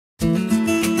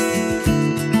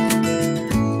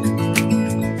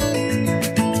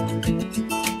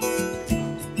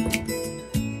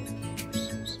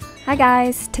Hi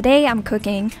guys, today I'm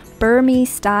cooking Burmese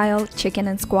style chicken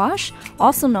and squash,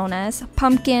 also known as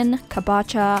pumpkin,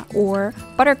 kabocha, or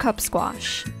buttercup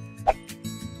squash.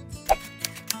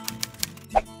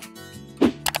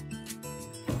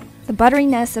 The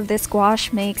butteriness of this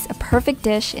squash makes a perfect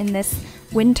dish in this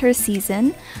winter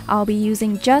season. I'll be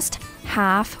using just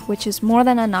half, which is more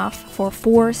than enough for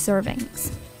 4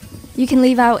 servings. You can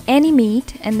leave out any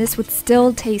meat and this would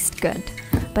still taste good.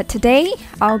 But today,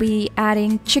 I'll be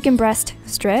adding chicken breast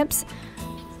strips.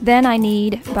 Then I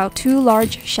need about 2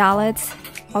 large shallots,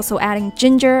 also adding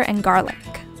ginger and garlic.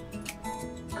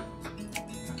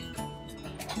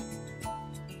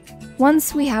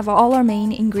 Once we have all our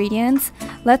main ingredients,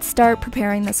 let's start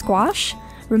preparing the squash.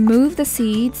 Remove the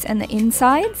seeds and the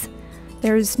insides.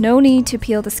 There's no need to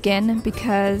peel the skin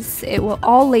because it will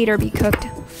all later be cooked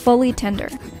fully tender.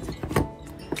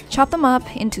 Chop them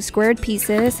up into squared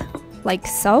pieces, like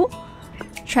so.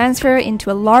 Transfer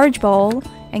into a large bowl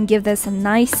and give this a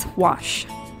nice wash.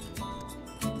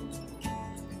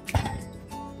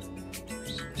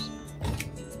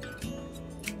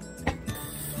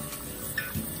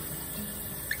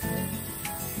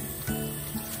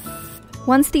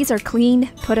 Once these are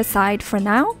cleaned, put aside for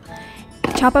now.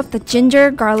 Chop up the ginger,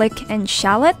 garlic, and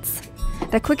shallots.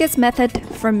 The quickest method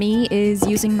for me is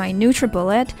using my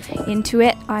NutriBullet. Into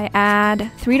it, I add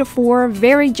 3 to 4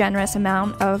 very generous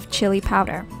amount of chili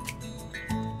powder.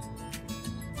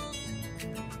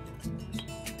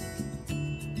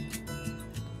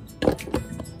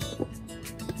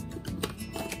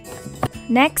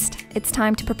 Next, it's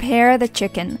time to prepare the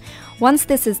chicken. Once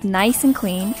this is nice and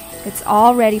clean, it's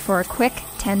all ready for a quick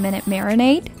 10-minute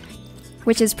marinade,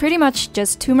 which is pretty much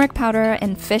just turmeric powder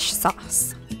and fish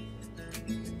sauce.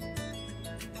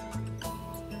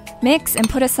 Mix and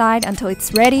put aside until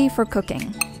it's ready for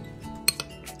cooking.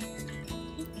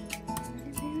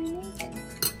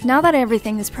 Now that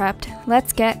everything is prepped,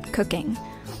 let's get cooking.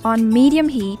 On medium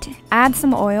heat, add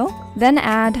some oil, then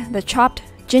add the chopped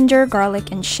ginger,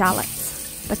 garlic, and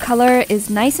shallots. The color is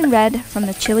nice and red from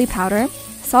the chili powder.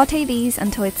 Saute these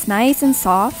until it's nice and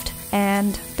soft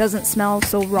and doesn't smell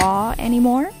so raw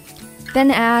anymore. Then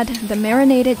add the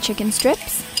marinated chicken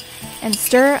strips and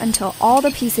stir until all the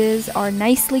pieces are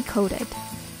nicely coated.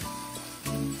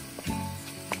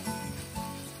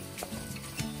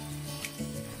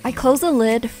 I close the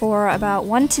lid for about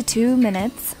 1 to 2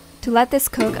 minutes to let this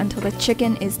cook until the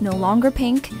chicken is no longer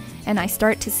pink and I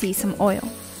start to see some oil.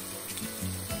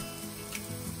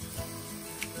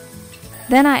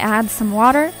 Then I add some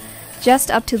water,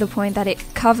 just up to the point that it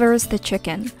covers the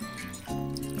chicken.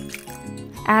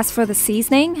 As for the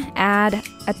seasoning, add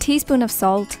a teaspoon of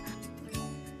salt,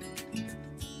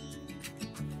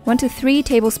 1 to 3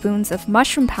 tablespoons of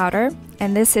mushroom powder,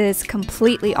 and this is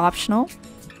completely optional.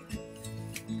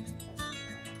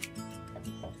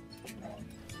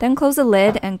 Then close the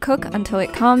lid and cook until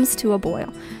it comes to a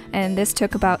boil, and this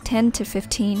took about 10 to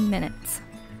 15 minutes.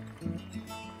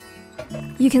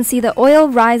 You can see the oil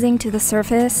rising to the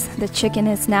surface. The chicken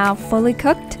is now fully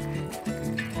cooked.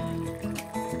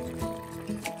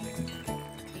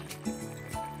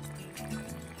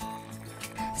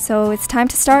 So it's time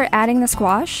to start adding the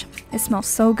squash. It smells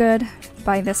so good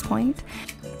by this point.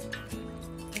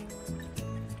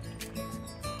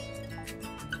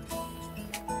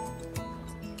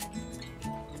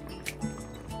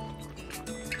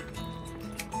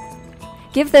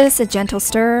 Give this a gentle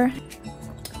stir.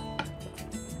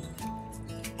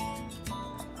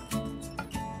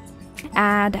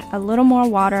 Add a little more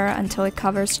water until it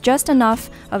covers just enough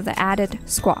of the added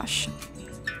squash.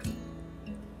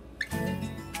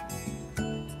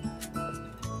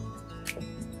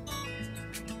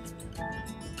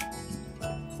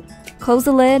 Close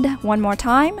the lid one more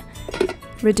time,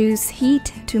 reduce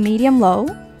heat to medium-low,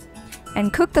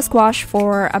 and cook the squash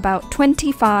for about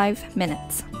 25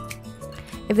 minutes.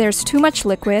 If there's too much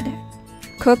liquid,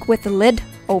 cook with the lid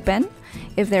open.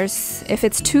 If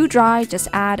it's too dry, just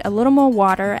add a little more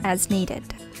water as needed.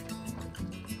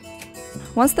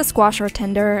 Once the squash are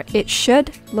tender, it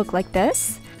should look like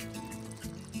this.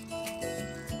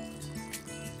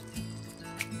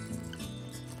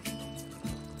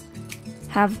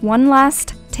 Have one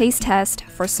last taste test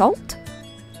for salt.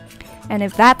 And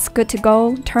if that's good to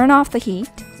go, turn off the heat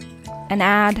and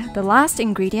add the last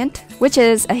ingredient, which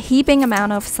is a heaping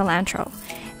amount of cilantro.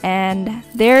 And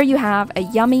there you have a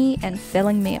yummy and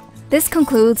filling meal. This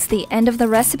concludes the end of the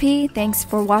recipe. Thanks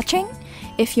for watching.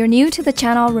 If you're new to the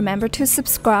channel, remember to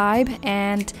subscribe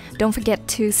and don't forget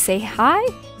to say hi.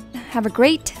 Have a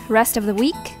great rest of the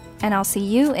week and I'll see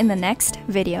you in the next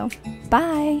video.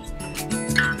 Bye!